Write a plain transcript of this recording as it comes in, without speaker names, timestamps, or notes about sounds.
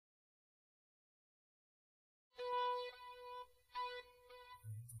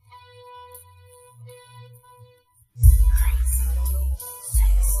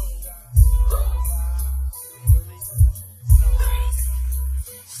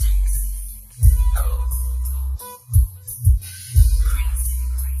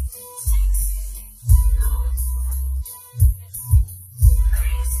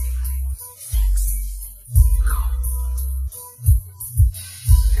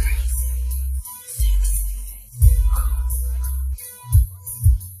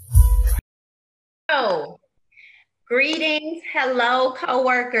Hello,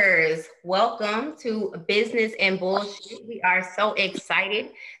 coworkers. Welcome to Business and Bullshit. We are so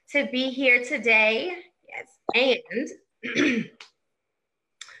excited to be here today. Yes, and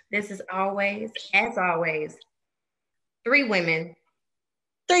this is always, as always, three women,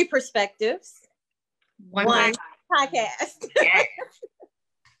 three perspectives, one podcast. Yes.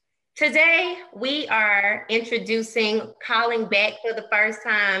 Today, we are introducing, calling back for the first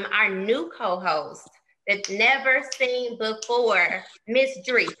time, our new co-host that's never seen before, Miss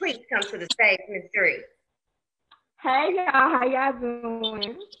Dree. Please come to the stage, Miss Dree. Hey y'all, how y'all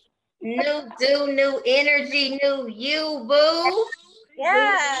doing? New energy, new you, boo.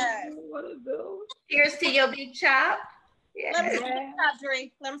 Yeah. What to do? Cheers to your big chop. Yeah. Let me see the big chop,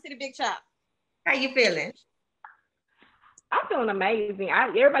 Dree. Let me see the big chop. How you feeling? I'm feeling amazing.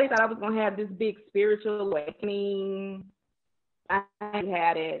 Everybody thought I was gonna have this big spiritual awakening. I ain't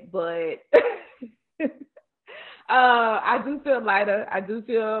had it, but I do feel lighter. I do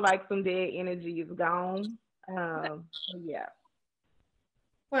feel like some dead energy is gone. Yeah.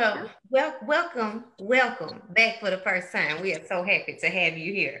 Well, welcome back for the first time. We are so happy to have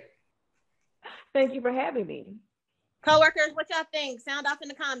you here. Thank you for having me. Coworkers, what y'all think? Sound off in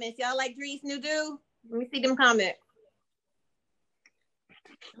the comments. Y'all like Dree's new do? Let me see them comments.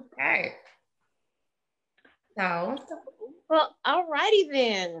 Okay. So, well, all righty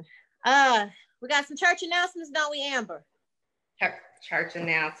then. We got some church announcements, don't we, Amber? Church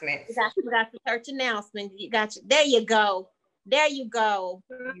announcements. We got some church announcements. There you go.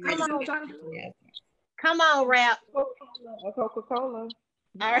 Come on, rap. Coca-Cola.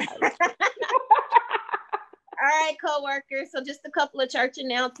 All right. All right, coworkers. So just a couple of church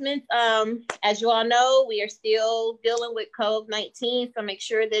announcements. As you all know, we are still dealing with COVID-19. So make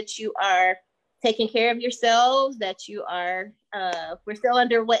sure that you are taking care of yourselves, that you are, we're still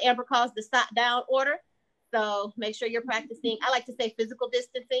under what Amber calls the stop down order. So make sure you're practicing. I like to say physical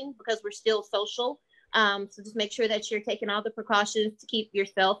distancing because we're still social. So just make sure that you're taking all the precautions to keep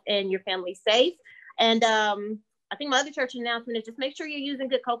yourself and your family safe. And I think my other church announcement is just make sure you're using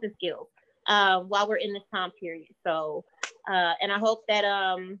good coping skills while we're in this time period. So, and I hope that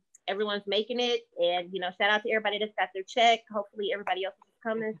everyone's making it. And, you know, shout out to everybody that's got their check. Hopefully everybody else is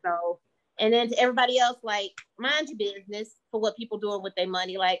coming. So, and then to everybody else, like, mind your business for what people doing with their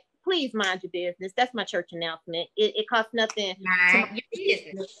money. Like, please mind your business. That's my church announcement. It costs nothing. Mind your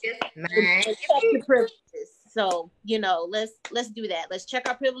business. Mind your privileges. So, you know, let's do that. Let's check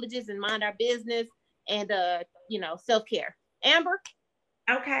our privileges and mind our business and, you know, self-care. Amber?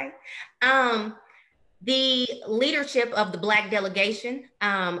 Okay. The leadership of the Black delegation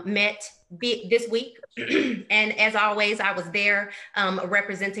met this week. And as always, I was there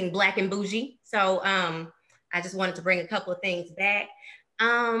representing Black and Bougie. So I just wanted to bring a couple of things back.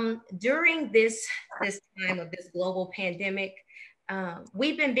 During this time of this global pandemic,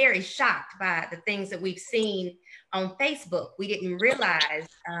 we've been very shocked by the things that we've seen on Facebook. We didn't realize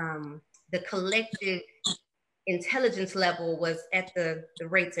the collective intelligence level was at the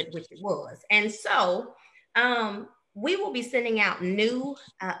rates at which it was. And so we will be sending out new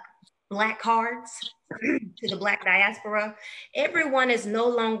Black cards to the Black diaspora. Everyone is no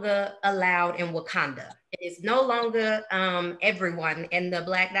longer allowed in Wakanda. It is no longer everyone in the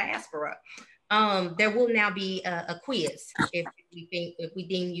Black diaspora. There will now be a quiz if we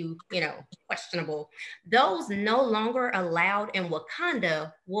deem you, questionable. Those no longer allowed in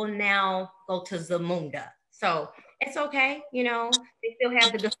Wakanda will now go to Zamunda. So it's okay, they still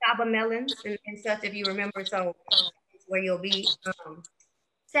have the Gustavo melons and such, if you remember. So it's where you'll be.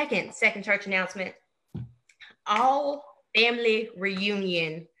 Second church announcement. All family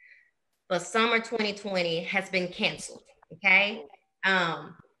reunion for summer 2020 has been canceled, okay?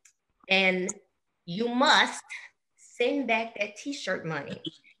 And you must send back that t-shirt money.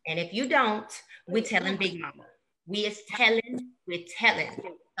 And if you don't, we're telling Big Mama. We're telling.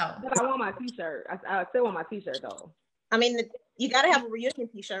 So. But I want my t-shirt. I still want my t-shirt though. I mean, you gotta have a reunion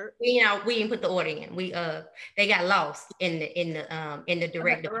t-shirt. We didn't put the order in. They got lost in the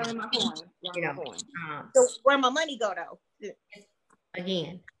direct deposit. So where my money go though?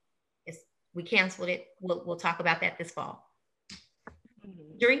 Again, we canceled it. We'll talk about that this fall.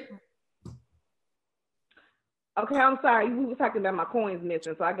 Dree? Okay, I'm sorry. We were talking about my coins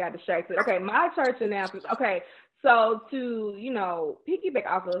missing, so I got distracted. Okay, my church announcements. Okay, so to, piggyback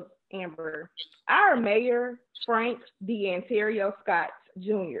off of Amber, our mayor, Frank DeAnterio Scott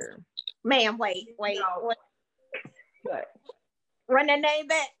Jr. Ma'am, wait. What? Run that name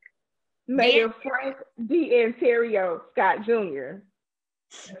back. Mayor Frank DeAnterio Scott Jr.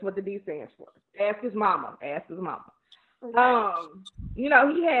 That's what the D stands for. Ask his mama. You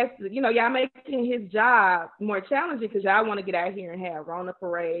know, he has to, you know, y'all making his job more challenging because y'all want to get out here and have Rona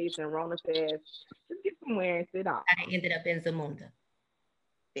parades and Rona fest. Just get somewhere and sit down. I ended up in Zamunda.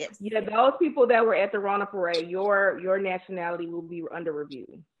 Yes. Yeah, those people that were at the Rona parade, your nationality will be under review.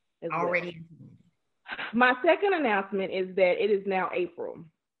 Already. Well. My second announcement is that it is now April.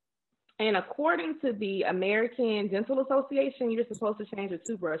 And according to the American Dental Association, you're supposed to change your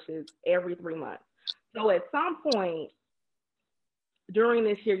toothbrushes every 3 months. So at some point during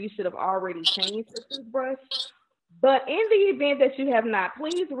this year, you should have already changed your toothbrush. But in the event that you have not,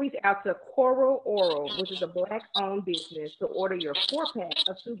 please reach out to Coral Oral, which is a Black-owned business, to order your 4-pack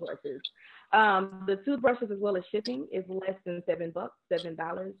of toothbrushes. The toothbrushes, as well as shipping, is less than $7, $7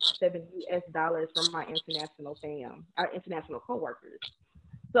 US from my international fam, our international coworkers.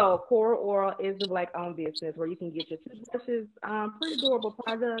 So Coral Oral is the Black-owned business where you can get your toothbrushes. Pretty durable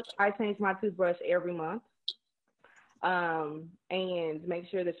product. I change my toothbrush every month. And make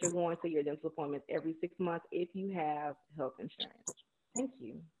sure that you're going to your dental appointments every 6 months if you have health insurance. Thank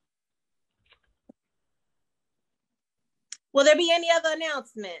you. Will there be any other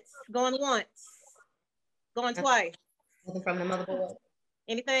announcements? Going once, going twice. Nothing from the motherboard.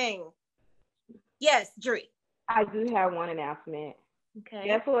 Anything? Yes, Dree. I do have one announcement. Okay.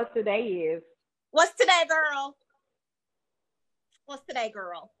 Guess what today is? What's today, girl? What's today,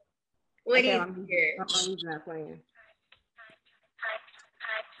 girl? What Okay, is I'm it? not playing.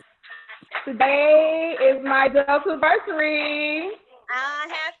 Today is my Delta anniversary.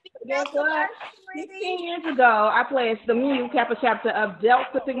 Happy Guess Delta what? anniversary. 16 years ago, I pledged the Mu Kappa chapter of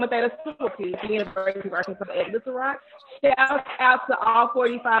Delta Sigma Theta Sorority at the University of Arkansas at Little Rock. Shout out to all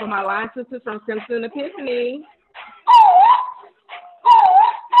 45 of my line sisters from Simpson Epiphany.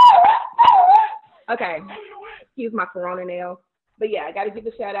 Okay, excuse my corona nails. But yeah, I got to give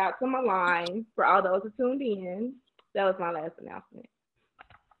a shout out to my line for all those who tuned in. That was my last announcement.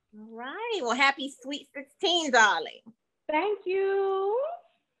 All right. Well, happy sweet 16, darling. Thank you.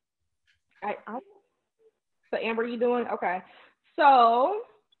 So Amber, you doing okay? So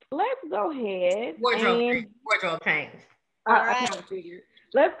let's go ahead wardrobe change. I kind of figured.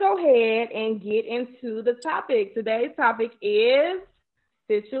 Let's go ahead and get into the topic. Today's topic is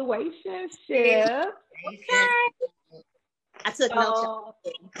situationships. Okay. I took notes.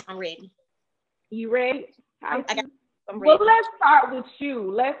 I'm ready. You ready? I'm ready. Well, let's start with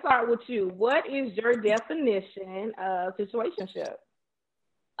you. What is your definition of situationship?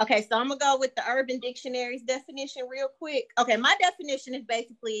 Okay, so I'm gonna go with the Urban Dictionary's definition real quick. Okay, my definition is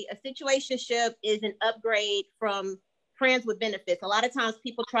basically a situationship is an upgrade from friends with benefits. A lot of times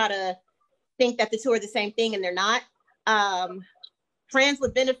people try to think that the two are the same thing and they're not. Friends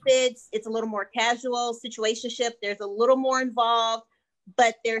with benefits, it's a little more casual. Situationship, there's a little more involved,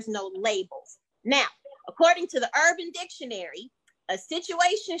 but there's no labels. Now, according to the Urban Dictionary, a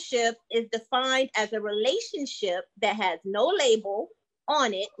situationship is defined as a relationship that has no label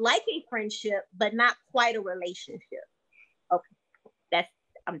on it, like a friendship, but not quite a relationship. Okay,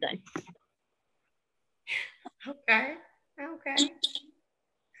 I'm done. Okay.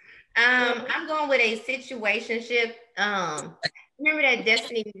 I'm going with a situationship. Remember that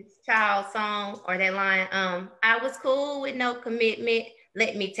Destiny's Child song or that line? I was cool with no commitment.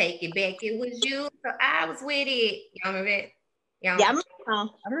 Let me take it back. It was you, so I was with it. You remember that? Yeah, I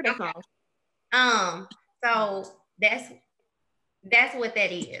heard that song. So that's what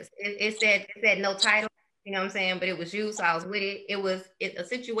that is. It said no title. You know what I'm saying? But it was you, so I was with it. A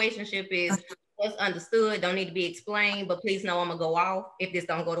situationship is what's understood, don't need to be explained, but please know I'm gonna go off if this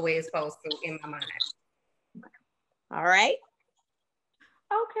don't go the way it's supposed to in my mind. All right.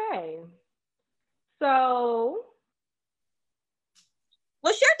 Okay. So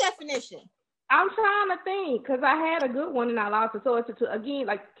what's your definition? I'm trying to think because I had a good one and I lost it. So it's again,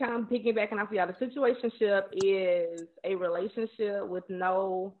 like kind of piggybacking off y'all. The situationship is a relationship with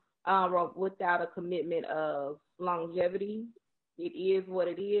no, without a commitment of longevity. It is what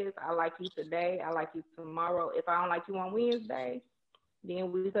it is. I like you today. I like you tomorrow. If I don't like you on Wednesday,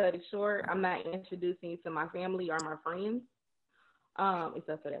 then we cut it short. I'm not introducing you to my family or my friends,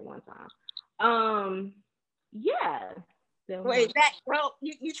 except for that one time. Yeah. Wait, well,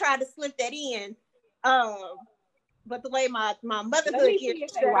 you tried to slip that in. But the way my motherhood here.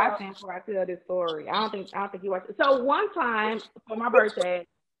 Let me watching before I tell this story. I don't think you watched it. So one time for my birthday,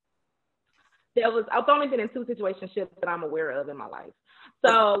 I've only been in 2 situationships that I'm aware of in my life.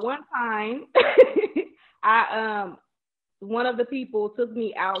 So one time, one of the people took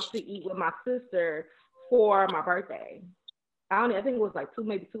me out to eat with my sister for my birthday. I think it was like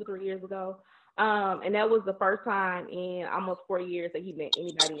maybe 2 or 3 years ago. And that was the first time in almost 4 years that he met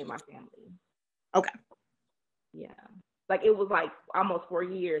anybody in my family. Okay. Yeah. Like it was like almost 4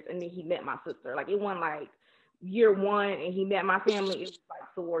 years, and then he met my sister. Like it wasn't like year one, and he met my family. It was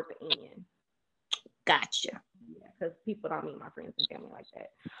like toward the end. Gotcha. Yeah, because people don't meet my friends and family like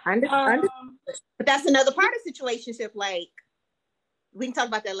that. But that's another part of situationship. Like we can talk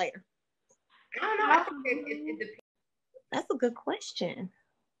about that later. I don't know. I think it depends. That's a good question.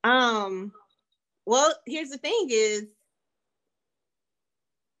 Well, here's the thing: is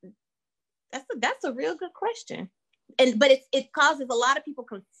that's a real good question, but it causes a lot of people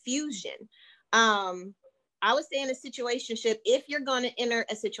confusion. I would say in a situationship, if you're going to enter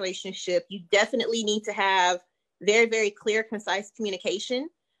a situationship, you definitely need to have very, very clear, concise communication,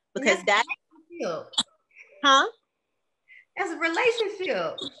 because that's That's a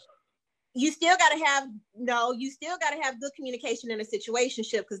relationship. You still got to have good communication in a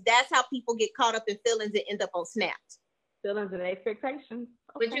situationship, because that's how people get caught up in feelings and end up on snaps. Feelings and expectations.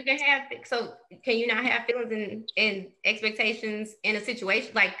 Okay. But you can have, so can you not have feelings and expectations in a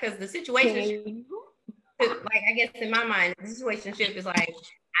situation? Like, because the situation, like, I guess in my mind, the situationship is like,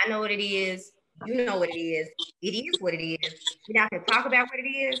 I know what it is, you know what it is what it is. We're not going to talk about what it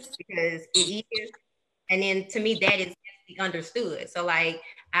is because it is. And then to me, that is understood. So like,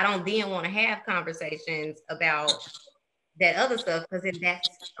 I don't then want to have conversations about that other stuff, because then that's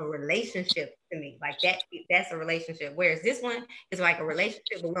a relationship to me. Like that's a relationship. Whereas this one is like a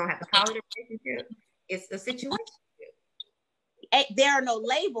relationship, but we don't have to call it a relationship. It's a situation. There are no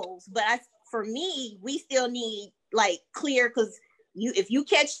labels, but for me, we still need like clear, because if you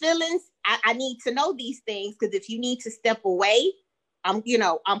catch feelings, I need to know these things, because if you need to step away, I'm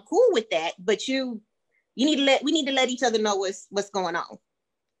cool with that. But we need to let each other know what's going on.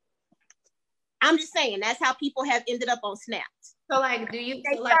 I'm just saying that's how people have ended up on snaps. So like, you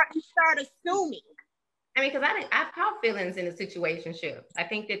start assuming? I mean, because I've caught feelings in a situationship. I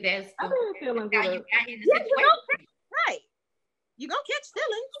think that's how you got in the situation. Right. You're gonna catch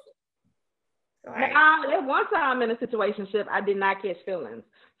feelings. Right. At one time in a situationship, I did not catch feelings.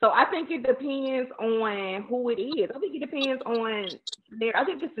 So I think it depends on who it is. I think it depends on I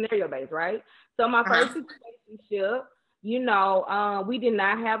think it's scenario based, right? So my first situationship, we did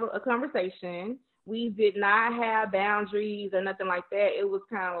not have a conversation. We did not have boundaries or nothing like that. It was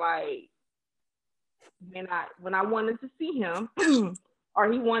kind of like when I wanted to see him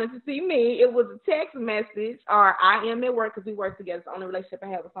or he wanted to see me, it was a text message, or I am at work, because we work together. It's the only relationship I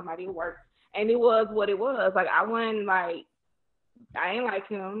have with somebody at work. And it was what it was. Like I ain't like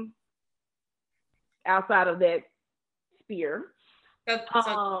him outside of that sphere.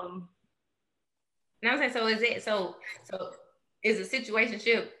 Now I'm saying, so is a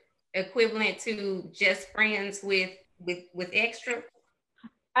situationship equivalent to just friends with extra?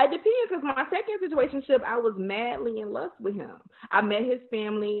 It depends, because my second situationship, I was madly in lust with him. I met his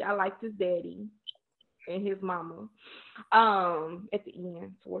family. I liked his daddy and his mama. At the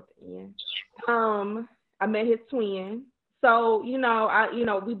end, towards the end, I met his twin. So we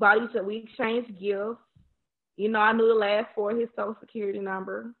bought each other. We exchanged gifts. I knew the last four of his social security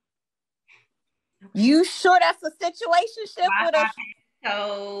number. You sure that's a situationship with us?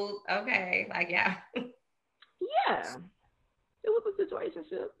 So okay, like yeah. Yeah, it was a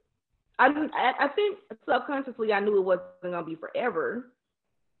situationship. I think subconsciously I knew it wasn't gonna be forever.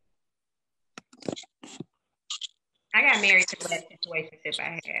 I got married to the last situationship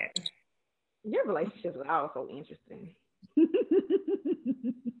I had. Your relationships are also interesting.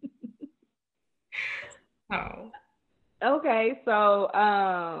 Oh. Okay, so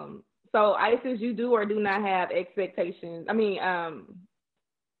Isis, you do or do not have expectations. I mean,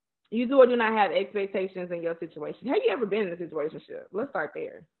 you do or do not have expectations in your situation. Have you ever been in a situationship? Let's start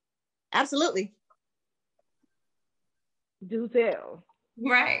there. Absolutely. Do tell.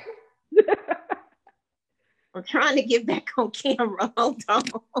 Right. I'm trying to get back on camera. Hold on.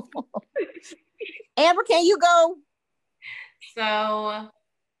 Amber, can you go? So,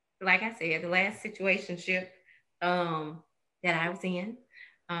 like I said, the last situationship that I was in,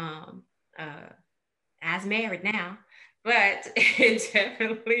 I was married now, but it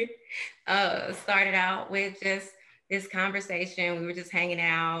definitely started out with just this conversation. We were just hanging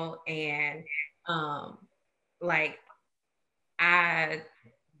out, and like I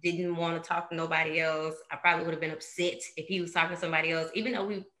didn't want to talk to nobody else. I probably would have been upset if he was talking to somebody else, even though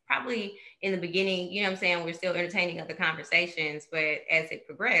we probably in the beginning, you know what I'm saying, we're still entertaining other conversations, but as it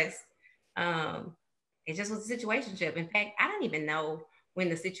progressed, it just was a situationship. In fact, I don't even know when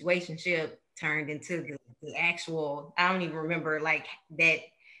the situationship turned into the actual, I don't even remember like that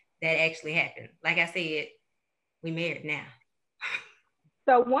actually happened. Like I said, we married now.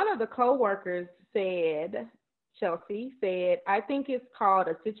 So one of the co-workers said, Chelsea said, I think it's called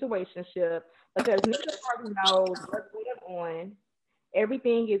a situationship because neither party knows what's good on,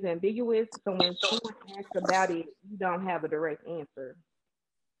 everything is ambiguous. So when someone asks about it, you don't have a direct answer.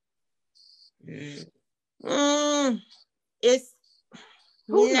 It's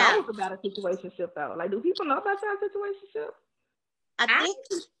who knows about a situationship though? Like, do people know about your situationship?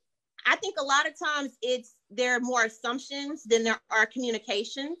 I think a lot of times there are more assumptions than there are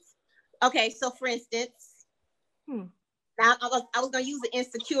communications. Okay, so for instance, now I was gonna use an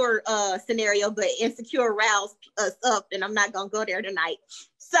insecure scenario, but insecure roused us up, and I'm not gonna go there tonight.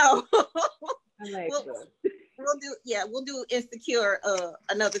 So we'll do insecure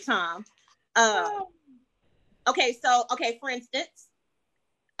another time. Okay, for instance,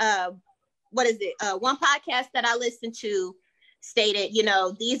 what is it? One podcast that I listened to stated,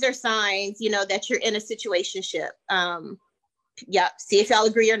 these are signs, that you're in a situationship. See if y'all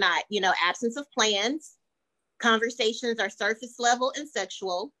agree or not. Absence of plans, conversations are surface level and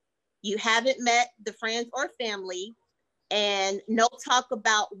sexual. You haven't met the friends or family, and no talk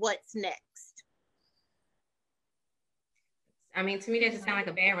about what's next. I mean, to me, that just sounds like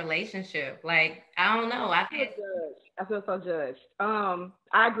a bad relationship. Like, I don't know. I feel so judged.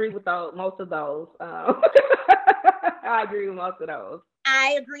 I agree with most of those. I agree with most of those.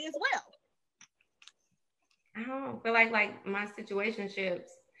 I agree as well. I don't feel like my situationships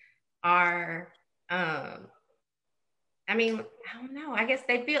are, I mean, I don't know. I guess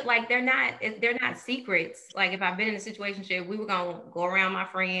they feel like they're not secrets. Like if I've been in a situationship, we were gonna go around my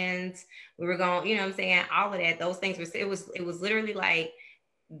friends. We were gonna, you know what I'm saying? All of that. Those things it was literally like,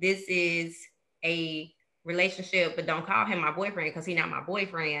 this is a relationship, but don't call him my boyfriend because he's not my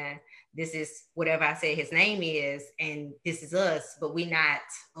boyfriend. This is whatever I said his name is, and this is us, but we not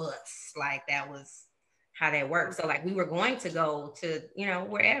us. Like that was how that worked. So like we were going to go to,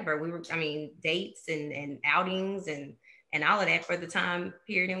 wherever we were, dates and outings and all of that for the time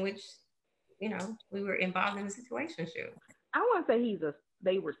period in which, we were involved in a situationship. I wouldn't say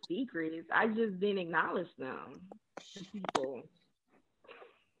they were secrets. I just didn't acknowledge them to people.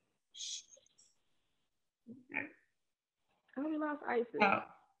 Okay. Oh, we lost Isis. Oh.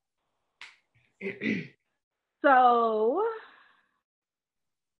 So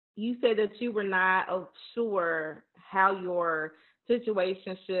you said that you were not sure how your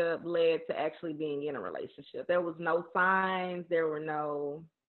situationship led to actually being in a relationship. There was no signs. There were no.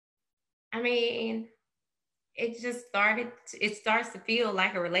 I mean, it starts to feel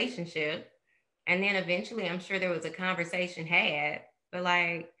like a relationship. And then eventually I'm sure there was a conversation had, but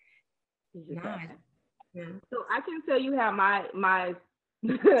like, not. Yeah. So I can tell you how my my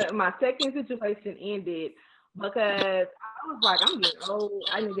second situation ended, because I was like, I'm getting old.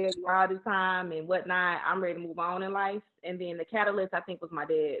 I didn't get all this time and whatnot. I'm ready to move on in life. And then the catalyst, I think, was my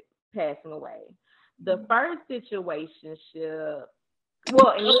dad passing away. The first situationship,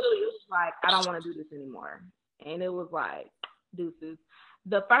 well, and literally it was like, I don't want to do this anymore. And it was like, deuces.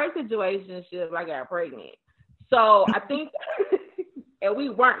 The first situationship, I got pregnant. So I think, and we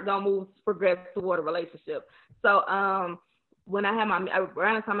weren't gonna progress toward a relationship. So when I had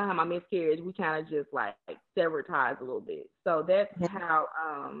around the time I had my miscarriage, we kind of just like severed ties a little bit. So that's how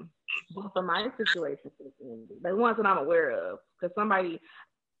both of my situations ended. The ones that I'm aware of, because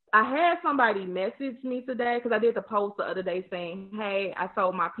I had somebody message me today, because I did the post the other day saying, hey, I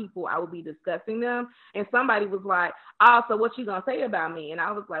told my people I would be discussing them, and somebody was like, oh, so what you gonna say about me? And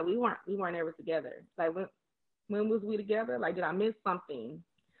I was like, we weren't ever together. Like when was we together? Like, did I miss something?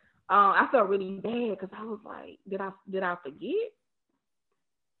 I felt really bad because I was like, did I forget?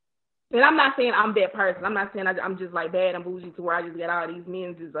 And I'm not saying I'm that person. I'm not saying I'm just like bad and bougie to where I just get all these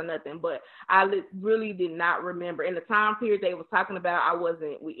menses or nothing. But I really did not remember. In the time period they was talking about, I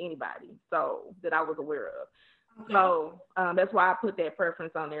wasn't with anybody, so that I was aware of. Okay. So that's why I put that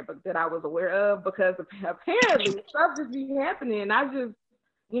preference on there, but that I was aware of, because apparently stuff just be happening. And I just,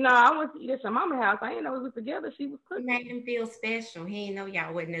 I went to eat at your mama's house. I didn't know we was together. She was cooking. You made him feel special. He didn't know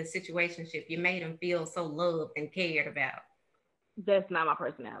y'all wasn't in a situationship. You made him feel so loved and cared about. That's not my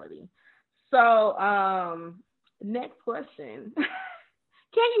personality. So, next question. Can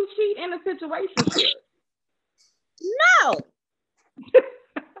you cheat in a situationship? No.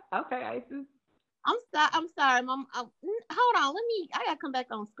 Okay, Isis. I'm sorry, Mom. Hold on. I gotta come back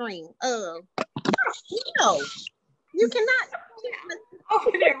on screen. No, you cannot. What's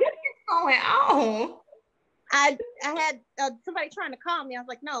going on? I had somebody trying to call me. I was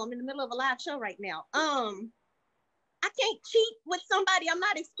like, no, I'm in the middle of a live show right now. I can't cheat with somebody I'm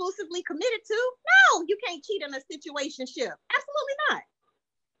not exclusively committed to. No, you can't cheat in a situationship. Absolutely not.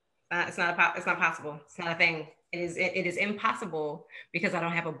 It's not possible. It's not a thing. It is impossible because I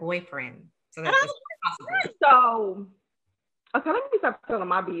don't have a boyfriend. So that's impossible. So, okay, let me stop telling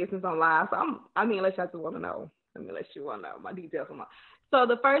my business on live. So unless y'all just want to know. Let me let you all know my details. So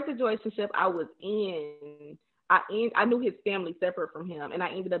the first situationship I was in, I knew his family separate from him, and I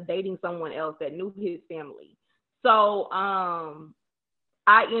ended up dating someone else that knew his family. So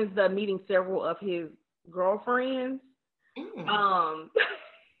I ended up meeting several of his girlfriends.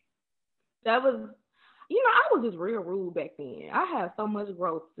 That was, I was just real rude back then. I had so much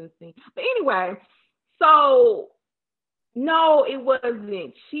growth since then. But anyway, so no, it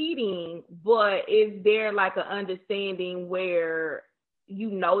wasn't cheating, but is there like an understanding where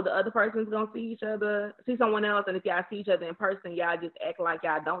the other person's gonna see someone else, and if y'all see each other in person, y'all just act like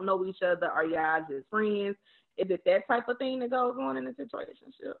y'all don't know each other, or y'all just friends? Is it that type of thing that goes on in a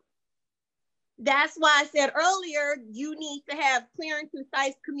situationship? That's why I said earlier, you need to have clear and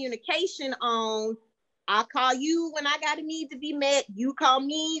concise communication on, I'll call you when I got a need to be met. You call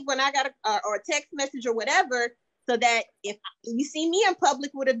me when I got or a text message or whatever, so that if you see me in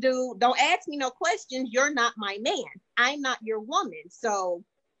public with a dude, don't ask me no questions. You're not my man. I'm not your woman. So,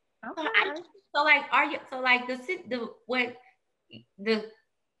 okay. The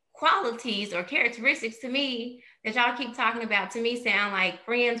qualities or characteristics to me that y'all keep talking about to me sound like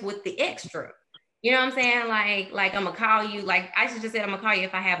friends with the extra. You know what I'm saying? Like I'm gonna call you. Like I just said, I'm gonna call you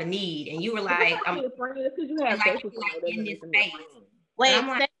if I have a need, and you were like, I'm because you have like, sex with someone in this space. Wait, I'm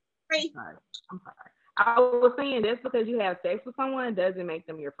like, I'm sorry. I was saying that's because you have sex with someone doesn't make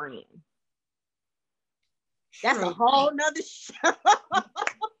them your friend. That's a whole nother show.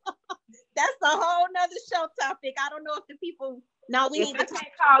 That's a whole nother show topic. I don't know if the people. No, we need to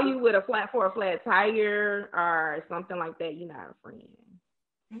call you with a flat tire or something like that. You're not a friend.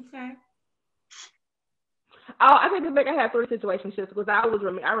 Okay. Oh, I think I had 3 situationships because I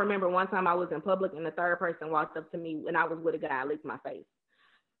remember one time I was in public and the third person walked up to me when I was with a guy and licked my face.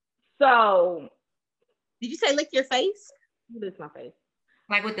 So, did you say lick your face? He licked my face.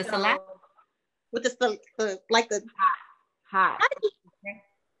 Like with the saliva? With the like the hot.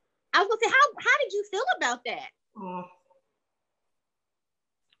 I was gonna say, how did you feel about that? Oh.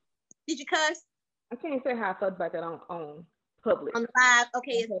 Did you cuss? I can't say how I felt about that on public. On live,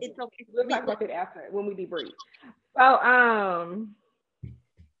 okay, it's okay. We'll talk about it after when we debrief. So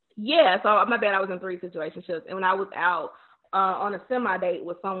yeah, so my bad, I was in 3 situationships, and when I was out on a semi date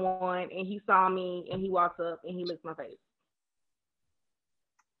with someone, and he saw me, and he walked up and he licked my face.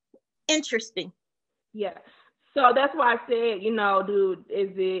 Interesting. Yeah. So that's why I said, dude,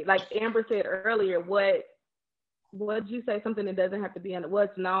 is it like Amber said earlier? What did you say? Something that doesn't have to be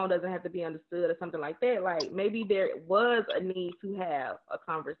what's known doesn't have to be understood, or something like that. Like maybe there was a need to have a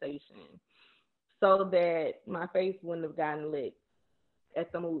conversation so that my face wouldn't have gotten licked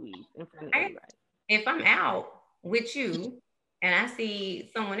at the movies in front of everybody. If I'm out with you and I see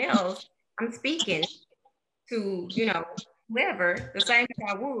someone else, I'm speaking to, whoever the same as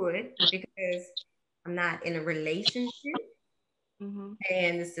I would, because I'm not in a relationship,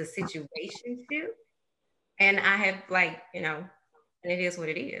 and it's a situationship, and I have and it is what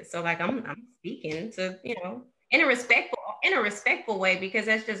it is. So like I'm speaking to, in a respectful way, because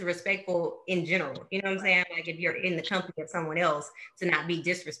that's just respectful in general. You know what I'm saying? Like if you're in the company of someone else, to not be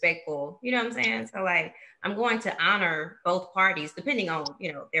disrespectful. You know what I'm saying? So like I'm going to honor both parties depending on,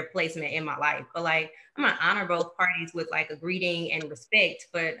 their placement in my life. But like I'm gonna honor both parties with like a greeting and respect,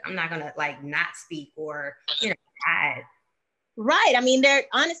 but I'm not gonna like not speak or, hide. Right. I mean,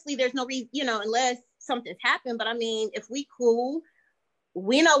 there's no reason, unless something's happened. But I mean, if we cool,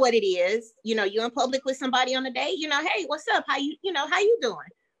 we know what it is. You're in public with somebody on a date, hey, what's up? How you doing?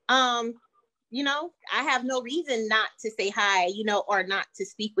 I have no reason not to say hi, or not to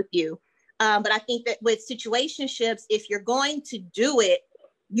speak with you. But I think that with situationships, if you're going to do it,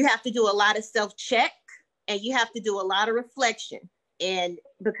 you have to do a lot of self-check, and you have to do a lot of reflection. And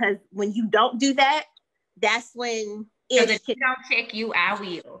because when you don't do that, that's when if you don't check you, I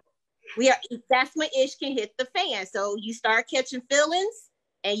will. That's when ish can hit the fan. So you start catching feelings,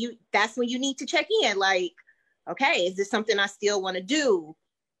 and that's when you need to check in. Like, okay, is this something I still want to do?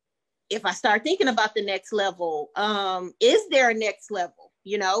 If I start thinking about the next level, is there a next level?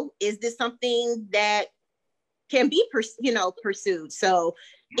 Is this something that can be pursued? So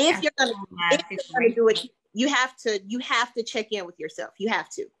if you're gonna do it, you have to check in with yourself. You have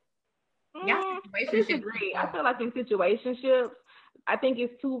to. I disagree. I feel like in situationships, I think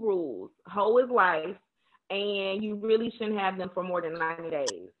it's 2 rules. Hoe is life, and you really shouldn't have them for more than 90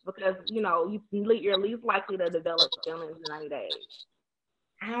 days because, you're least likely to develop feelings in 90 days.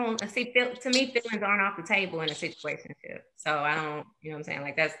 I don't see. To me, feelings aren't off the table in a situationship. So I don't, what I'm saying?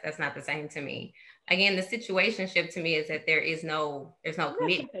 Like that's not the same to me. Again, the situationship to me is that there's no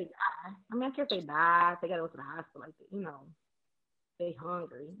commitment. I mean, I guess they die. They gotta go to the hospital, like they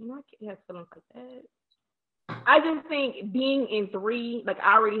hungry. I can't have feelings like that. I just think being in 3, like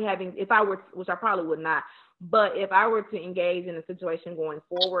already having, if I were, which I probably would not, but if I were to engage in a situation going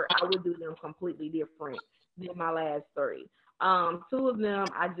forward, I would do them completely different than my last 3. 2 of them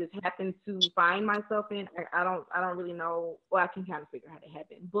I just happened to find myself in. I don't really know. Well, I can kind of figure how it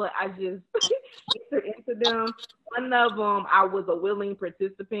happened, but I just entered into them. One of them I was a willing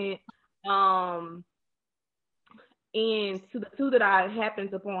participant. Um, and to the 2 that I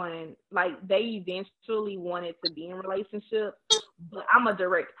happened upon, like they eventually wanted to be in relationships, but I'm a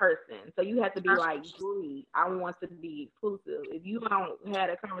direct person, so you have to be like, "Bree, I want to be exclusive. If you don't had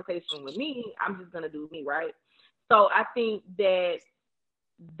a conversation with me, I'm just gonna do me, right?" So I think that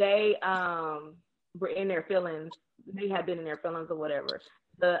they were in their feelings. They had been in their feelings or whatever.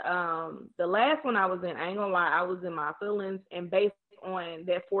 The last one I was in, I ain't gonna lie, I was in my feelings, and based on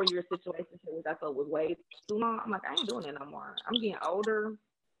that 4-year situation, which I thought was way too long, I'm like, I ain't doing it no more. I'm getting older.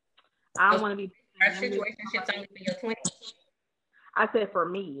 I don't want to be. Are situationships only for your 20s? I said for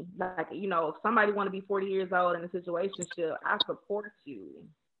me, like, you know, if somebody want to be 40 years old in a situationship, I support you.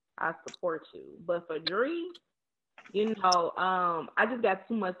 I support you. But for Dree, you know, I just got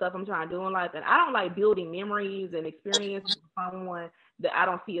too much stuff I'm trying to do in life, and I don't like building memories and experiences with someone that I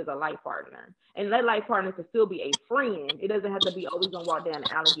don't see as a life partner. And that life partner can still be a friend. It doesn't have to be, oh, we gonna walk down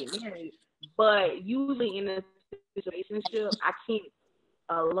the aisle and get married. But usually in a situationship, I can't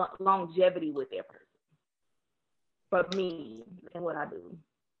longevity with that person. For me and what I do.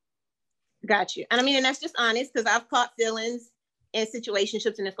 Got you. And I mean, and that's just honest, because I've caught feelings in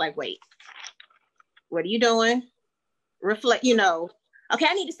situationships, and it's like, wait, what are you doing? Reflect, you know, okay,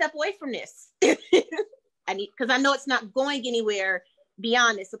 I need to step away from this. I need, because I know it's not going anywhere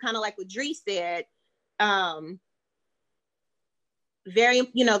beyond this. So kind of like what Dree said, very,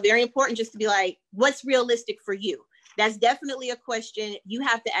 you know, very important just to be like, what's realistic for you? That's definitely a question you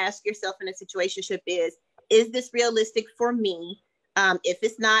have to ask yourself in a situationship is this realistic for me? If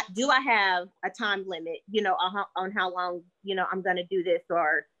it's not, do I have a time limit, you know, on how long, you know, I'm going to do this,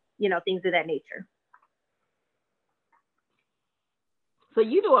 or, you know, things of that nature. So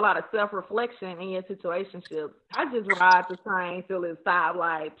you do a lot of self-reflection in your situationship. I just ride the train till it stops.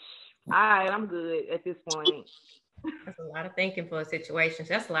 Like, all right, I'm good at this point. That's a lot of thinking for a situation.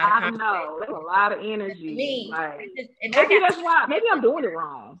 That's a lot of I know. That's a lot of energy. Me, like, if maybe that's why. Maybe I'm doing it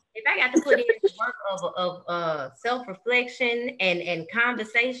wrong. If I got to put in the work of self-reflection and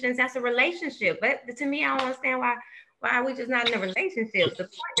conversations, that's a relationship. But to me, I don't understand why are we just not in a relationship? The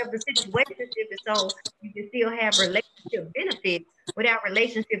point of the situationship is so you can still have relationship benefits without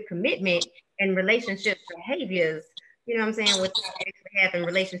relationship commitment and relationship behaviors. You know what I'm saying? Without actually having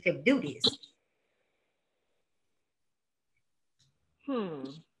relationship duties.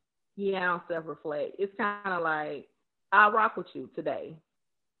 Yeah, I don't self-reflect. It's kind of like, I'll rock with you today.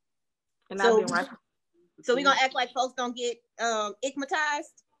 And I've been right. So we're going to act like folks don't get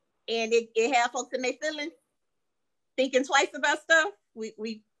igmatized, and it have folks in their feelings thinking twice about stuff.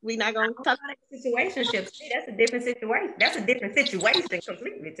 We not going to talk about it. Situationships. That's a different situation. That's a different situation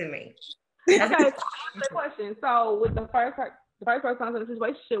completely to me. Okay, so answer the question. So with the first person I was in a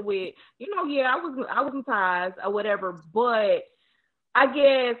situationship with, you know, yeah, I was in ties or whatever, but I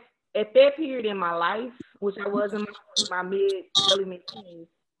guess at that period in my life, which I was in my early mid-teens,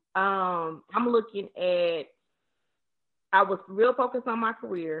 I'm looking at, I was real focused on my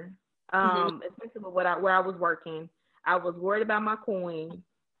career, especially with where I was working. I was worried about my coin,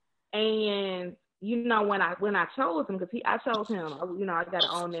 and you know, when I chose him, because I chose him, you know, I got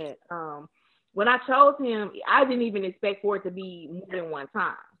to own that. When I chose him, I didn't even expect for it to be more than one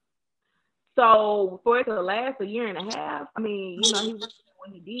time. So for it to last a year and a half, I mean, you know, he was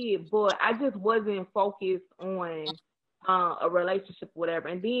what he did, but I just wasn't focused on a relationship, whatever.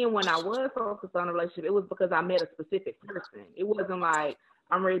 And then when I was focused on a relationship, it was because I met a specific person. It wasn't like,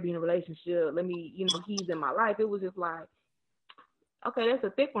 I'm ready to be in a relationship, let me, you know, he's in my life. It was just like, okay, that's a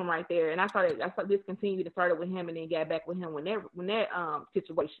thick one right there. And I discontinued to start it with him, and then got back with him when that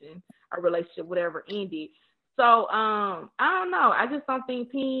situation or relationship, whatever, ended. So I don't know. I just don't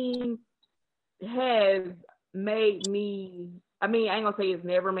think teens has made me, I mean, I ain't gonna say it's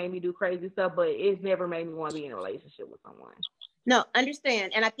never made me do crazy stuff, but it's never made me want to be in a relationship with someone. No,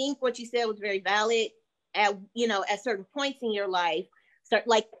 understand. And I think what you said was very valid at, you know, at certain points in your life. Start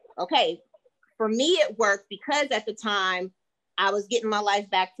like, okay, for me it worked because at the time I was getting my life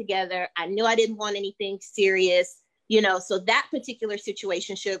back together. I knew I didn't want anything serious, you know, so that particular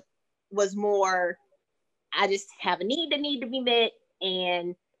situationship was more, I just have a need that need to be met,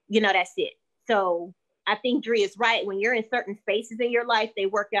 and, you know, that's it. So I think Dree is right. When you're in certain spaces in your life, they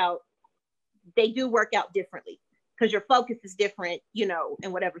do work out differently because your focus is different, you know,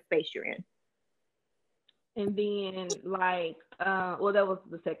 in whatever space you're in. And then like, well, that was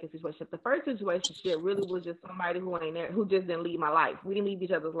the second situation. The first situation really was just somebody who ain't there, who just didn't leave my life. We didn't leave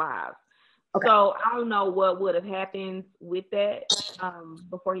each other's lives. Okay. So I don't know what would have happened with that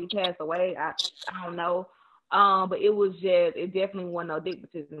before he passed away. I don't know. But it definitely wasn't no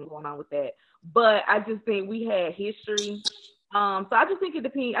dicktism going on with that. But I just think we had history. So I just think it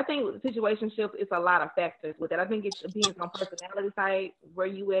depends. I think with situationship, it's a lot of factors with it. I think it depends on personality type, where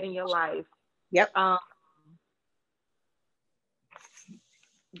you at in your life. Yep.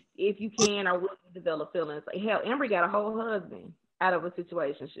 If you can or will you develop feelings. Like, hell, Amber got a whole husband out of a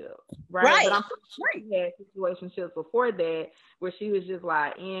situationship, right? But I'm sure she had situationships before that where she was just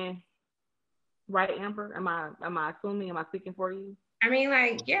like, right, Amber? Am I assuming? Am I speaking for you? I mean,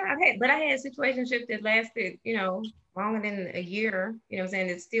 like, yeah, I had situationships that lasted, longer than a year. You know what I'm saying?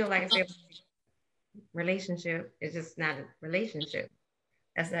 It's still, like I said, relationship. It's just not a relationship.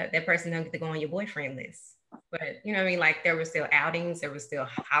 That's not, that person don't get to go on your boyfriend list. But you know what I mean? Like, there were still outings, there were still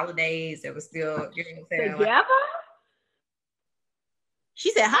holidays, there was still, you know what I'm saying? Together? Like,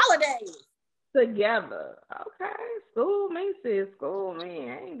 she said holidays. Together. Okay. School me, sis. School me.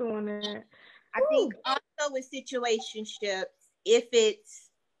 I ain't doing that. I think also with situationships,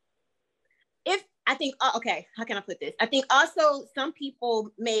 okay, how can I put this? I think also some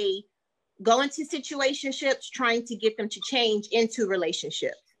people may go into situationships trying to get them to change into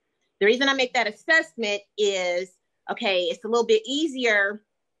relationships. The reason I make that assessment is, okay, it's a little bit easier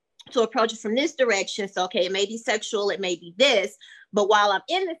to approach it from this direction. So, okay, it may be sexual, it may be this, but while I'm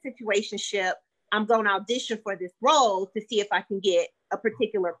in the situationship, I'm going to audition for this role to see if I can get a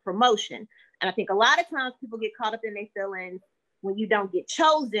particular promotion. And I think a lot of times people get caught up in their feelings when you don't get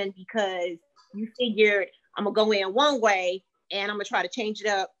chosen because you figured I'm going to go in one way and I'm going to try to change it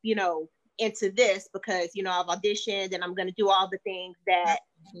up, into this because, I've auditioned and I'm going to do all the things that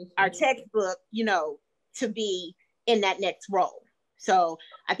are textbook, to be in that next role. So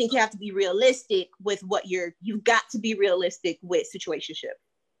I think you have to be realistic with what you've got to be realistic with situationship.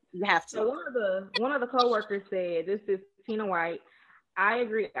 You have to. So one of the coworkers said, this is Tina White. I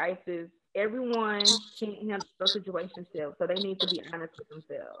agree, Isis. Everyone can't handle those situationships, so they need to be honest with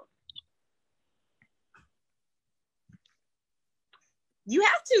themselves. You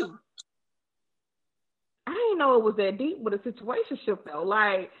have to. I didn't know it was that deep with a situationship though.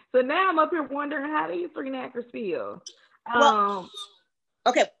 Like, so now I'm up here wondering how these three knackers feel.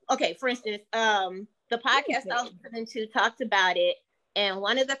 Okay. For instance, the podcast I was listening to talked about it, and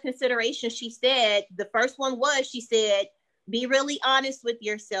one of the considerations she said, the first one was, she said, be really honest with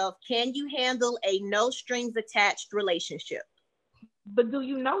yourself. Can you handle a no strings attached relationship? But do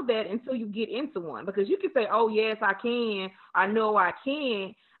you know that until you get into one? Because you can say, oh, yes, I can. I know I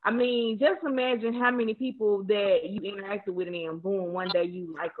can. I mean, just imagine how many people that you interacted with and then boom, one day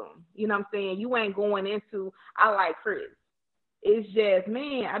you like them. You know what I'm saying? You ain't going into, I like Chris. It's just,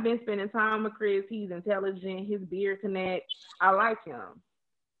 man, I've been spending time with Chris. He's intelligent. His beard connects. I like him.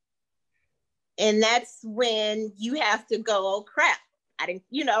 And that's when you have to go, oh, crap. I didn't,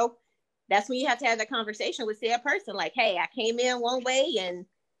 that's when you have to have that conversation with said person. Like, hey, I came in one way and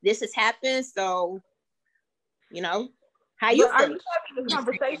this has happened. So, how you are you having a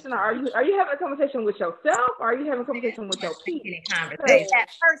conversation, or are you having a conversation with yourself, or are you having a conversation with your people? That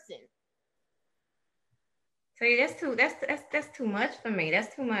person. So that's too much for me.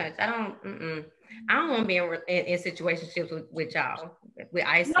 That's too much. I don't want to be in situationships with y'all, with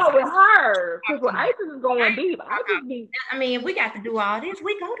Isis. No, with her, because with Isis is going deep. I mean, if we got to do all this,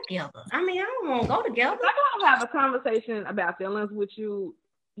 we go together. I mean, I don't want to go together. I don't have a conversation about feelings with you.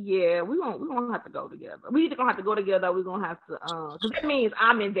 Yeah, we gonna have to go together. We either gonna have to go together. We're gonna have to, because that means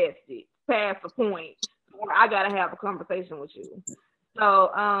I'm invested past the point where I gotta have a conversation with you. So,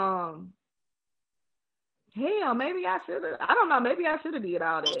 hell, maybe I should have. I don't know. Maybe I should have did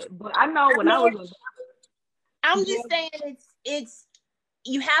all that. But I know when I was. I'm just saying it's.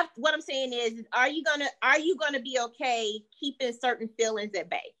 You have. What I'm saying is, are you gonna be okay keeping certain feelings at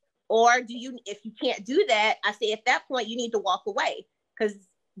bay, or do you? If you can't do that, I say at that point you need to walk away, because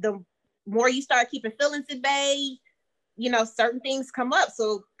the more you start keeping feelings at bay, certain things come up.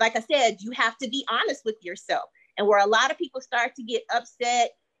 So like I said, you have to be honest with yourself. And where a lot of people start to get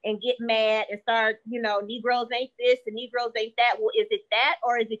upset and get mad and start, Negroes ain't this and Negroes ain't that. Well, is it that,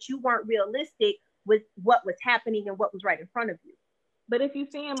 or is it you weren't realistic with what was happening and what was right in front of you? But if you're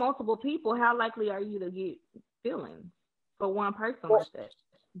seeing multiple people, how likely are you to get feelings for one person like that?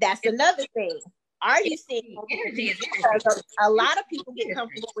 That's another thing. Are you seeing energy? Because a lot of people get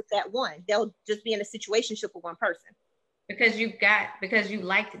comfortable with that one. They'll just be in a situationship with one person. Because you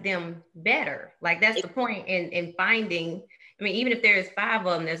liked them better. Like, that's the point in finding, I mean, even if there's 5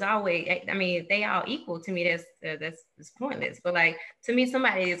 of them, there's always, I mean, if they all equal, to me, that's pointless. But like, to me,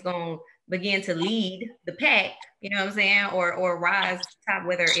 somebody is going to begin to lead the pack, you know what I'm saying? Or rise to the top,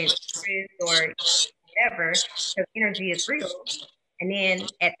 whether in interest or whatever, because energy is real. And then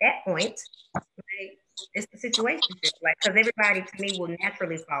at that point, like, it's the situation, like, because everybody to me will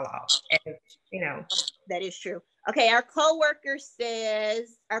naturally fall off, as you know. That is true. Okay, our coworker say,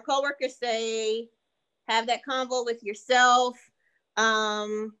 have that convo with yourself.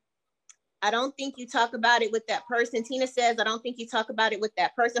 I don't think you talk about it with that person. Tina says, I don't think you talk about it with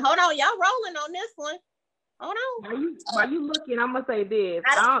that person. Hold on, y'all rolling on this one. Hold on. While you looking, I'm gonna say this.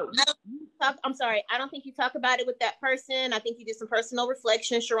 I'm sorry. I don't think you talk about it with that person. I think you did some personal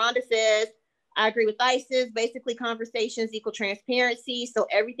reflection. Sharonda says, I agree with Isis. Basically, conversations equal transparency. So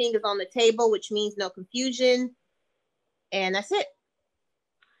everything is on the table, which means no confusion. And that's it.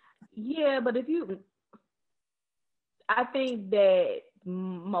 Yeah, but I think that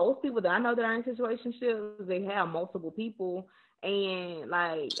most people that I know that are in situationships, they have multiple people, and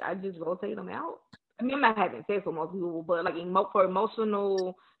like I just rotate them out. I mean, I'm not having sex with most people, but like for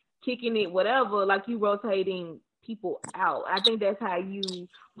emotional, kicking it, whatever, like you rotating people out. I think that's how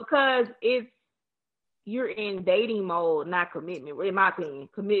because you're in dating mode, not commitment. In my opinion,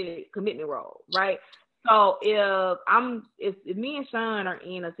 commitment role, right? So if me and Sean are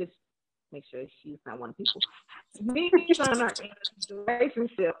in a situation, make sure she's not one of the people. Me and Sean are in a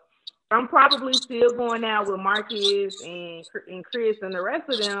relationship. I'm probably still going out with Marcus and Chris and the rest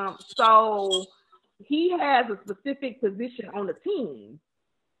of them. So he has a specific position on the team,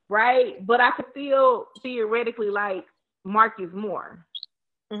 right? But I could still theoretically like Marcus more.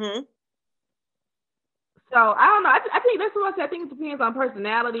 Mm-hmm. So I don't know. I think that's what I said. I think it depends on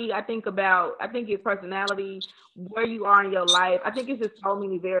personality. I think it's personality, where you are in your life. I think it's just so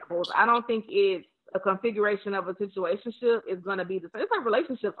many variables. I don't think it's a configuration of a situationship is going to be the same. It's like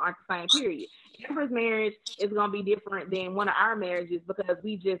relationships aren't the same, period. Amber's marriage is going to be different than one of our marriages because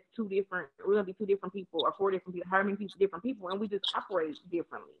we're going to be 2 different people or 4 different people, how many people, different people, and we just operate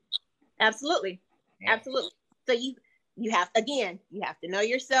differently. Absolutely. Absolutely. So you have to know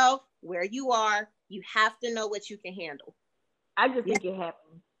yourself, where you are. You have to know what you can handle. I just think it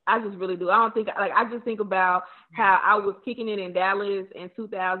happens. I just really do. I just think about how I was kicking it in Dallas in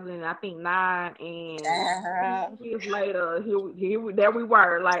 2009, and years later, there we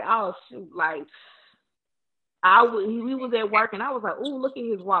were. Like, oh shoot, like we was at work, and I was like, oh, look at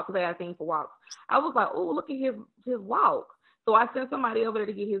his walk, because I had a thing for walks. I was like, oh, look at his walk. So I sent somebody over there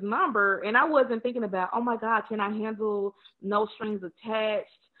to get his number, and I wasn't thinking about, oh my God, can I handle no strings attached?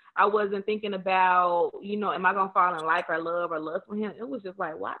 I wasn't thinking about, am I gonna fall in like or love for him? It was just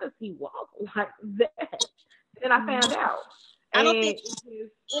like, why does he walk like that? Then I found out. I don't think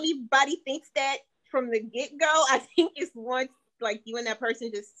anybody thinks that from the get-go. I think it's once like you and that person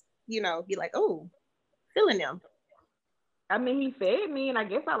just, be like, oh, feeling them. I mean, he fed me, and I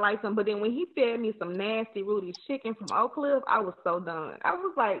guess I liked him. But then when he fed me some nasty Rudy's chicken from Oak Cliff, I was so done. I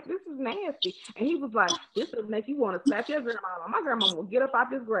was like, this is nasty. And he was like, this will make you want to slap your grandma. My grandma will get up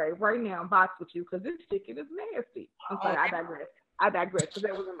out this grave right now and box with you because this chicken is nasty. I'm sorry, I digress because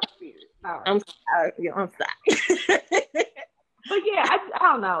that was in my spirit. Right. I'm sorry. But yeah, I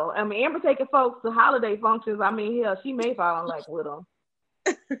don't know. I mean, Amber taking folks to holiday functions. I mean, hell, she may fall in love with them.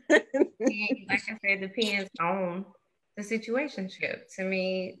 Like I said, depends on the situationship. To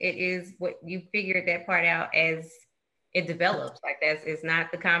me, it is what you figured that part out as it develops. Like it's not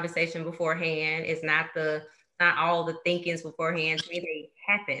the conversation beforehand. It's not all the thinkings beforehand. To me, they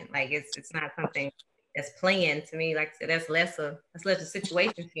happen. Like it's not something that's planned. To me, like I said, that's less a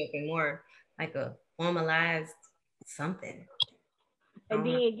situationship and more like a formalized something. And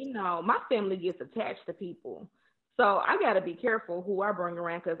then, my family gets attached to people. So I got to be careful who I bring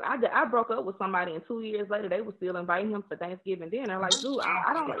around, because I broke up with somebody, and 2 years later, they were still inviting him for Thanksgiving dinner. Like, dude,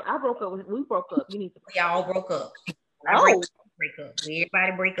 I broke up. We broke up. You need to. We all broke up. Break up.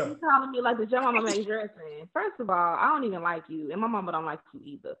 Everybody break up. You calling me like the your mama made dressing. First of all, I don't even like you, and my mama don't like you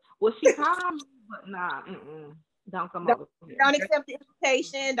either. Well, she called me, but nah, don't come over here. Don't accept the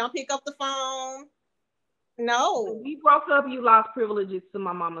invitation. Don't pick up the phone. No. When we broke up, you lost privileges to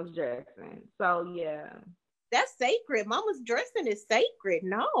my mama's dressing. So yeah. That's sacred. Mama's dressing is sacred.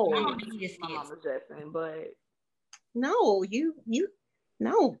 No. My mama's dressing, but no,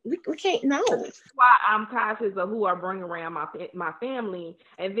 no, we can't. No. That's why I'm cautious of who I bring around my family,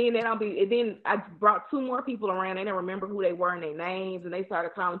 and then then I brought 2 more people around. They didn't remember who they were and their names, and they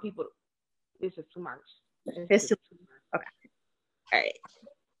started calling people. It's just too much. It's too much. Okay. All right.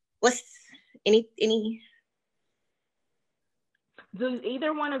 What's any? Do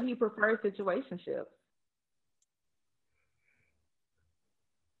either one of you prefer situationships?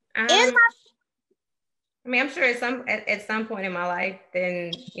 In I mean, I'm sure at some point in my life,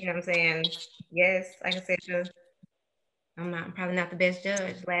 then you know what I'm saying. Yes, like I said, I'm probably not the best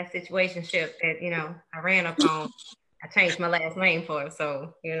judge. Last situationship that I ran up on, I changed my last name for it.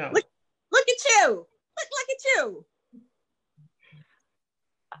 So look at you, look at you.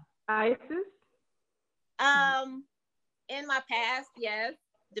 Isis. In my past, yes,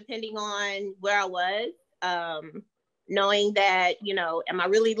 depending on where I was, knowing that am I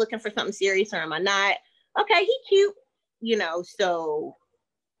really looking for something serious or am I not? Okay, he cute, so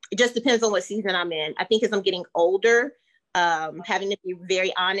it just depends on what season I'm in. I think as I'm getting older, having to be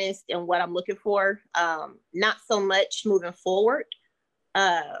very honest in what I'm looking for, not so much moving forward.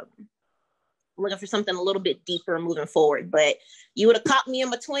 Looking for something a little bit deeper moving forward. But you would have caught me in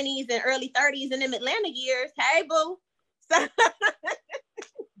my 20s and early 30s in them Atlanta years. Hey, boo.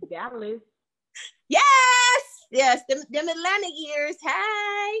 Dallas. Yes, them Atlanta years.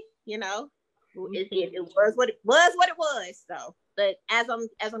 Hey, it was what it was. So, but as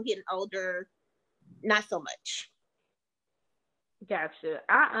I'm getting older, not so much. Gotcha.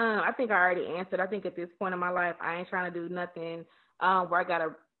 I think I already answered. I think at this point in my life, I ain't trying to do nothing where I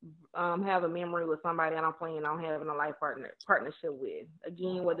gotta have a memory with somebody I don't plan on having a life partnership with.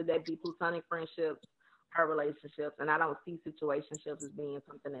 Again, whether that be platonic friendships or relationships, and I don't see situationships as being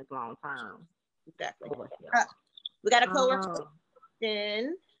something that's long term. Exactly. We got a coworker.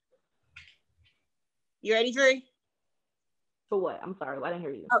 Then you ready, Drew? For what? I'm sorry, I didn't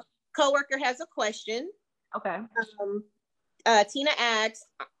hear you. Coworker has a question. Okay. Tina asks,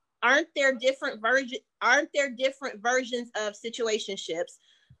 aren't there different versions of situationships?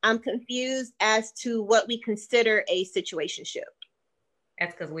 I'm confused as to what we consider a situationship.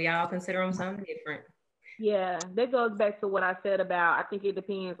 That's because we all consider them something different. Yeah, that goes back to what I said about, I think it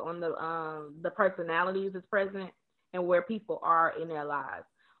depends on the personalities that's present and where people are in their lives.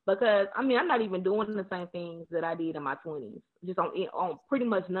 Because I'm not even doing the same things that I did in my 20s. Just on pretty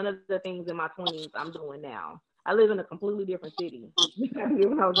much none of the things in my 20s I'm doing now. I live in a completely different city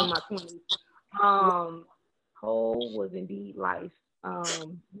when I was in my 20s. Whole was indeed life.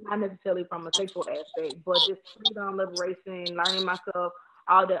 Not necessarily from a sexual aspect, but just freedom, liberation, learning myself,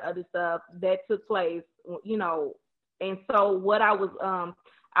 all that other stuff that took place, And so what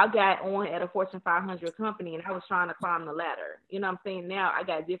I got on at a Fortune 500 company, and I was trying to climb the ladder. You know what I'm saying? Now I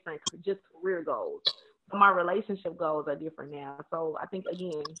got different just career goals. So my relationship goals are different now. So I think,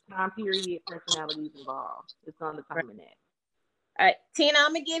 again, time period, personalities involved. It's going to determine that. All right, Tina,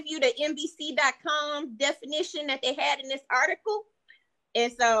 I'm going to give you the NBC.com definition that they had in this article.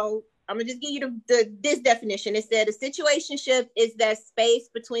 And so I'm going to just give you this definition. It said a situationship is that space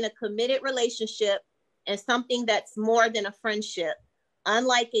between a committed relationship and something that's more than a friendship.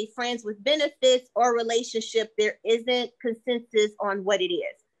 Unlike a friends with benefits or relationship, there isn't consensus on what it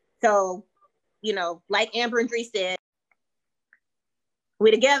is. So, like Amber and Dree said,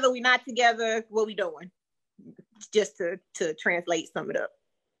 we together, we not together, what we doing? Just to translate some of it up.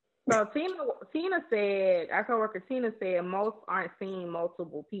 So Tina said, our coworker Tina said, most aren't seeing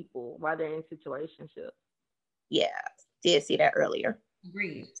multiple people while they're in situationships. Yeah, did see that earlier.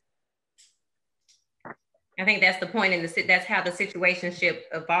 Agreed. I think that's the point that's how the situationship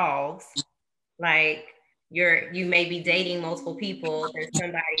evolves. Like you may be dating multiple people. There's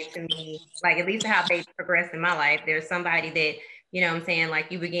somebody to me, like at least how they progressed in my life. There's somebody that, what I'm saying,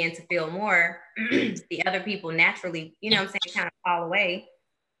 like you begin to feel more, the other people naturally, what I'm saying, kind of fall away.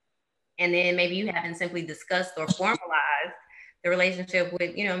 And then maybe you haven't simply discussed or formalized the relationship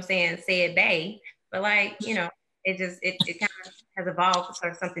with, what I'm saying, said bae. But like, it kind of has evolved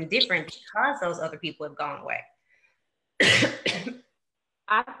to something different because those other people have gone away.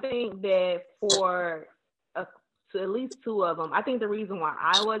 I think that for to at least two of them, I think the reason why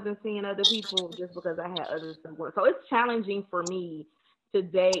I wasn't seeing other people just because I had other stuff going. So it's challenging for me to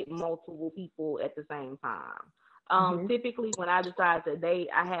date multiple people at the same time. Typically when I decide to date,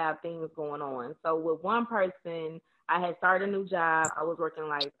 I have things going on. So with one person, I had started a new job. I was working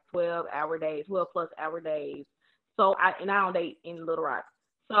like 12 plus hour days. So I don't date in Little Rock.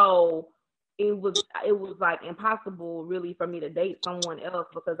 So it was like impossible really for me to date someone else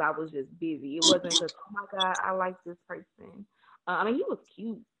because I was just busy. It wasn't because, oh my God, I like this person. He was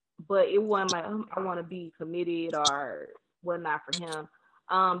cute, but it wasn't like I want to be committed or whatnot for him.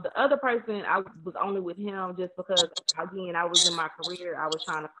 The other person, I was only with him just because, again, I was in my career. I was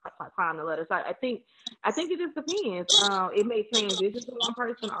trying to climb the ladder. So I think it just depends. It may transition to one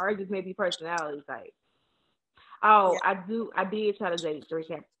person or it just may be personality type. Oh, yeah. I did try to date 3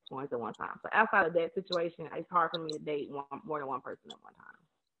 Capricorns at one time. So outside of that situation, it's hard for me to date more than one person at one time.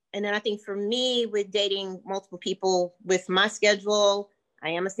 And then I think for me, with dating multiple people with my schedule, I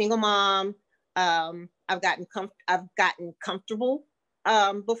am a single mom. I've gotten comfortable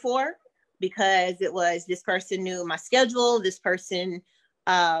before, because it was, this person knew my schedule. This person,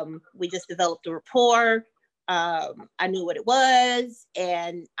 we just developed a rapport. I knew what it was.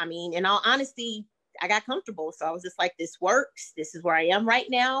 And I mean, in all honesty, I got comfortable. So I was just like, this works. This is where I am right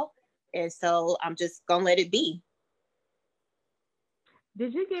now. And so I'm just going to let it be.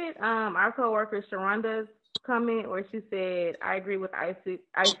 Did you get our coworker Sharonda's comment where she said, "I agree with Isis."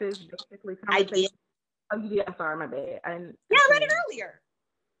 Isis basically I conversation. did. Oh, you did. I'm sorry, my bad. I read it earlier.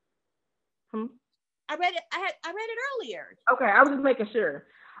 I read it earlier. Okay, I was just making sure.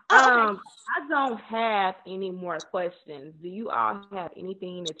 Oh, okay. I don't have any more questions. Do you all have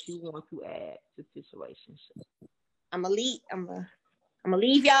anything that you want to add to Situationships? I'm gonna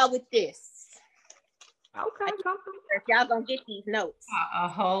leave y'all with this. Okay, y'all gonna get these notes. A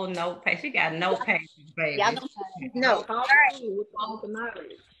whole note page. She got note pages, baby. Y'all gonna get these notes. All right.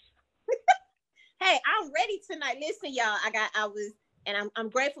 Hey, I'm ready tonight. Listen, y'all. I'm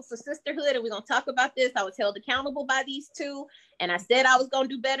grateful for sisterhood, and we're gonna talk about this. I was held accountable by these two, and I said I was gonna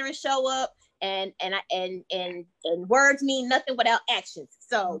do better and show up. And words mean nothing without actions.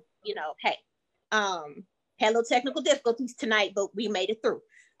 So, hey, had a little technical difficulties tonight, but we made it through.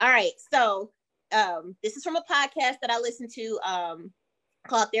 All right, so this is from a podcast that I listened to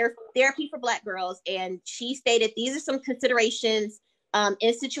called Therapy for Black Girls, and she stated these are some considerations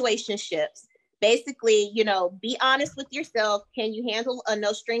in situationships. Basically, be honest with yourself. Can you handle a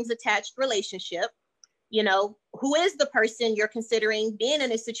no strings attached relationship? Who is the person you're considering being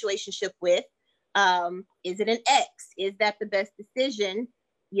in a situationship with? Is it an ex? Is that the best decision?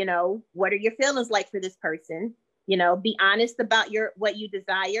 What are your feelings like for this person? Be honest about what you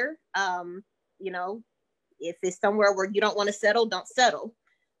desire. If it's somewhere where you don't want to settle, don't settle.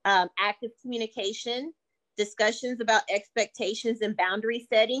 Active communication, discussions about expectations and boundary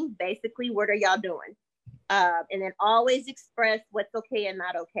setting. Basically, what are y'all doing? And then always express what's okay and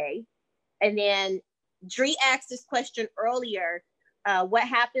not okay. And then Dree asked this question earlier. What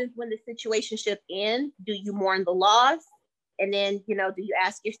happens when the situationship ends? Do you mourn the loss? And then, do you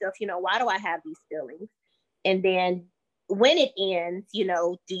ask yourself, why do I have these feelings? And then when it ends,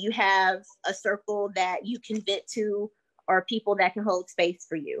 do you have a circle that you can vent to, or people that can hold space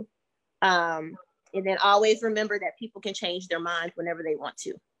for you? And then always remember that people can change their minds whenever they want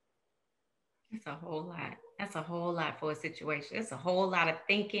to. That's a whole lot. That's a whole lot for a situation. It's a whole lot of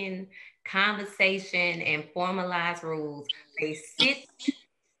thinking, conversation, and formalized rules. They sit,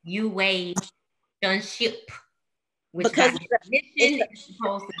 you wait, done ship, which because by definition is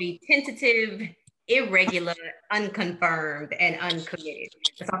supposed to be tentative, irregular, unconfirmed, and uncommitted.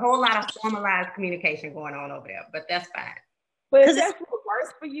 There's a whole lot of formalized communication going on over there, but that's fine. But if that's what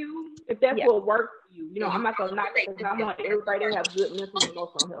works for you, what works for you, I'm not gonna knock it, because I want everybody to have good mental and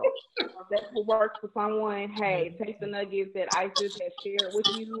emotional health. If that's what works for someone, hey, take the nuggets that Isis has shared with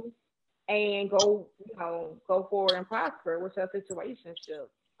you and go forward and prosper with your situationship.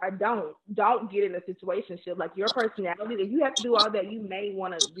 Or don't get in a situationship. Like, your personality, if you have to do all that, you may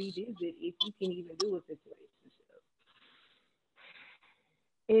want to revisit if you can even do a situationship.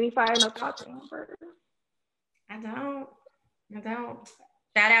 Any final thoughts, Amber? I don't.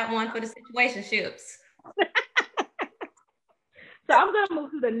 Shout out one for the situationships. So I'm going to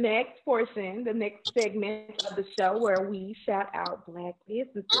move to the next portion, the next segment of the show, where we shout out Black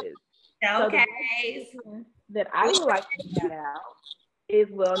businesses. Okay. So that I would like to shout out is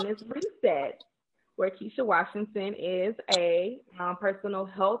Wellness Reset, where Keisha Washington is a personal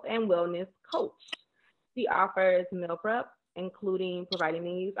health and wellness coach. She offers meal prep, including providing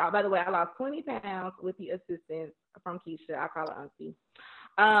these. By the way, I lost 20 pounds with the assistance from Keisha. I call her Auntie.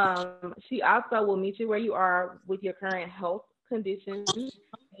 She also will meet you where you are with your current health conditions,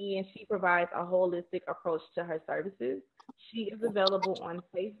 and she provides a holistic approach to her services. She is available on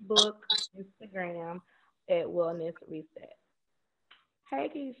Facebook, Instagram at Wellness Reset. Hey,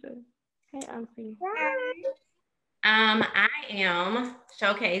 Keisha. Hey, Auntie. I am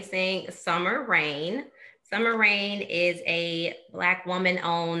showcasing Summer Rain. Summer Rain is a Black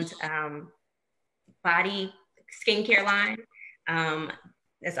woman-owned body skincare line.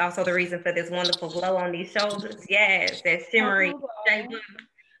 That's also the reason for this wonderful glow on these shoulders. Yes, that shimmery shape.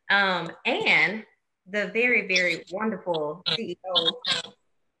 And the very, very wonderful CEO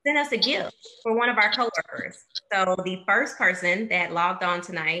sent us a gift for one of our coworkers. So the first person that logged on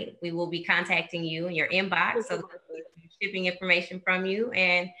tonight, we will be contacting you in your inbox, so shipping information from you,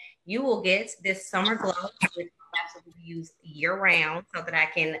 and you will get this summer glow, which will absolutely use year round, so that I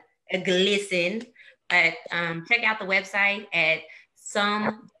can glisten. But check out the website at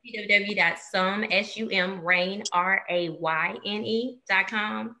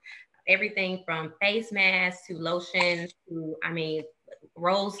www.sumraine.com. Everything from face masks to lotion to,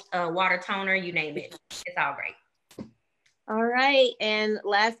 rose water toner, you name it. It's all great. All right. And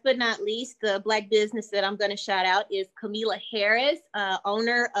last but not least, the Black business that I'm going to shout out is Camila Harris,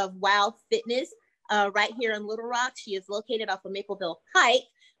 owner of Wow Fitness, right here in Little Rock. She is located off of Mapleville Pike.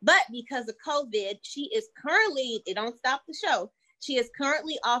 But because of COVID, she is currently, it don't stop the show, she is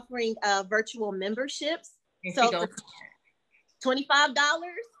currently offering virtual memberships. And so for $25,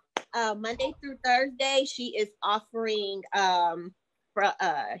 Monday through Thursday, she is offering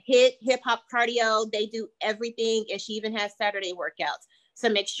hip hop cardio. They do everything, and she even has Saturday workouts. So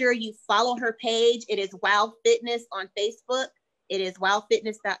make sure you follow her page. It is Wow Fitness on Facebook. It is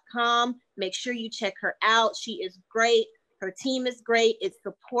wowfitness.com. Make sure you check her out. She is great. Her team is great. It's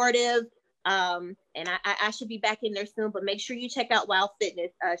supportive. And I should be back in there soon, but make sure you check out Wow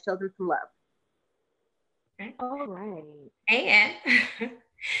Fitness. Show them some love. Okay. All right. And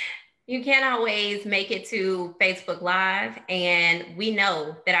you can't always make it to Facebook Live, and we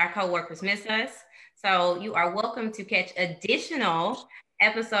know that our coworkers miss us. So you are welcome to catch additional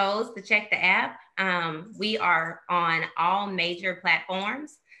episodes to check the app. We are on all major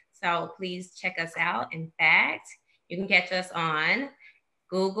platforms, so please check us out. In fact, you can catch us on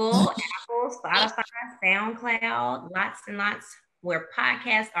Google, Apple, Spotify, SoundCloud, lots and lots where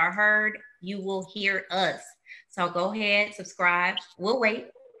podcasts are heard. You will hear us. So go ahead, subscribe. We'll wait.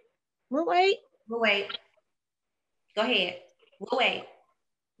 We'll wait. We'll wait. Go ahead. We'll wait.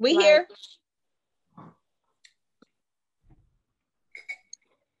 We here.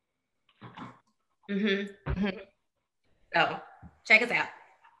 So check us out.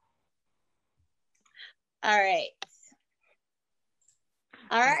 All right.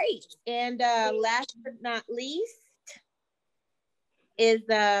 And last but not least is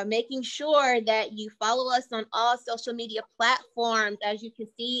making sure that you follow us on all social media platforms. As you can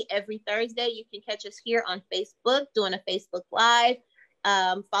see, every Thursday, you can catch us here on Facebook doing a Facebook Live.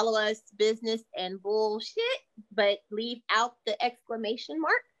 Follow us, Business and Bullshit, but leave out the exclamation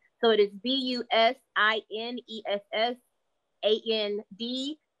mark. So it is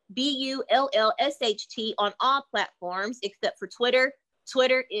BUSINESSANDBULLSHT on all platforms except for Twitter.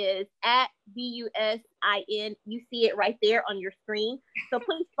 Twitter is at BUSIN. You see it right there on your screen. So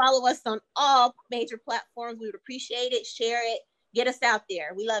please follow us on all major platforms. We would appreciate it. Share it. Get us out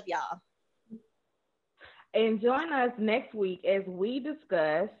there. We love y'all. And join us next week as we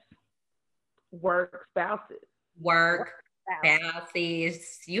discuss work spouses. Work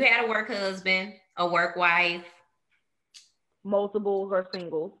spouses. You had a work husband, a work wife. Multiples or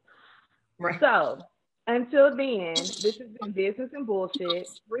singles. Right. So, until then, this has been Business and Bullshit.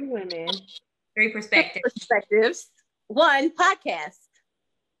 3 women. 3 perspectives. 1 podcast.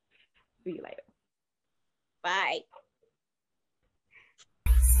 See you later. Bye.